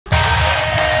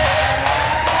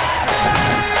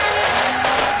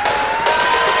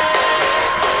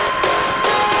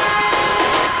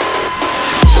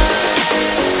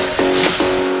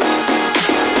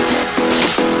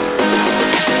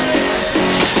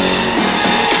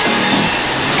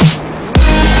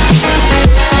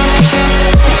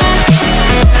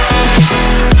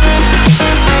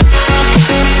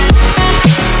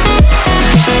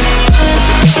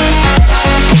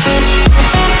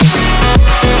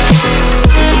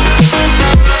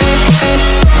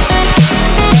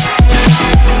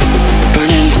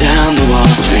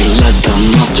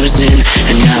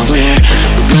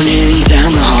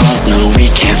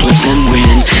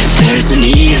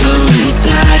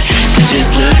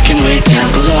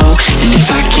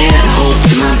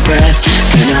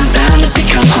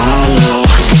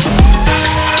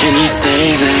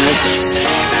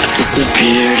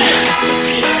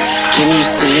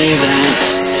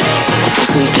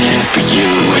there for you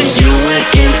when you went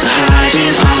into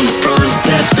hiding on the front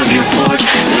steps of your porch.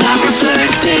 Then I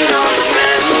reflected on the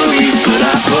memories, but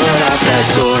I put out that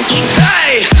torch.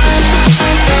 Hey!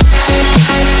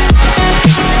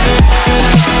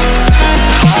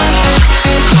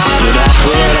 But I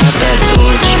put out that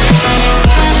torch.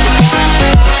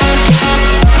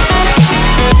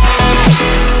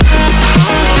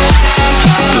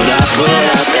 But I put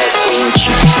out that torch.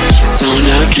 So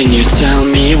now can you tell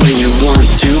me where you want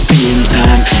to be in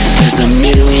time? There's a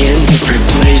million different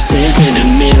places and a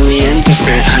million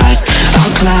different heights.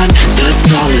 I'll climb the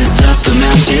tallest of the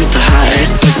mountains, the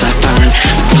highest place I find,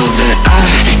 so that I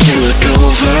can look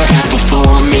over and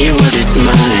before me what is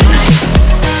mine.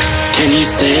 Can you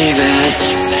say that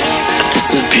I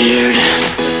disappeared?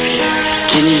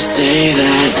 Can you say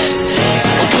that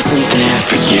I wasn't there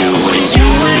for you when you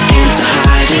went into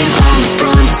hiding on the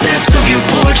front steps of your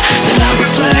porch? Then I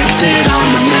reflected on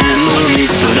the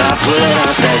memories, but I put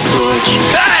out that torch.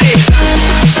 Hey!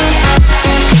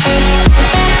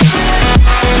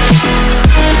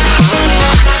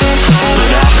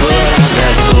 But I put out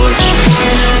that torch.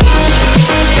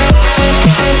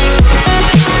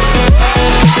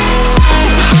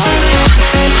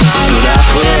 But I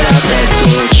put out that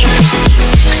torch.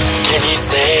 Can you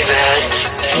say that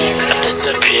I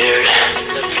disappeared?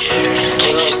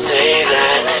 Can you say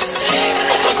that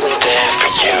I wasn't there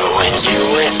for you when you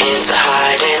went into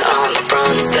hiding on the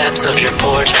front steps of your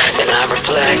porch? Then I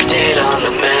reflected on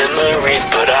the memories,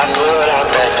 but I put out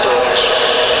that torch.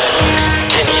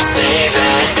 Can you say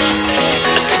that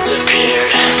I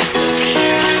disappeared?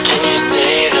 Can you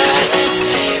say that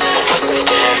I wasn't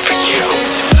there for you?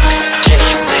 Can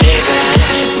you say that?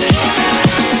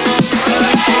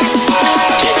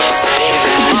 Can you say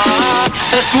that?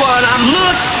 That's what I'm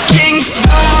looking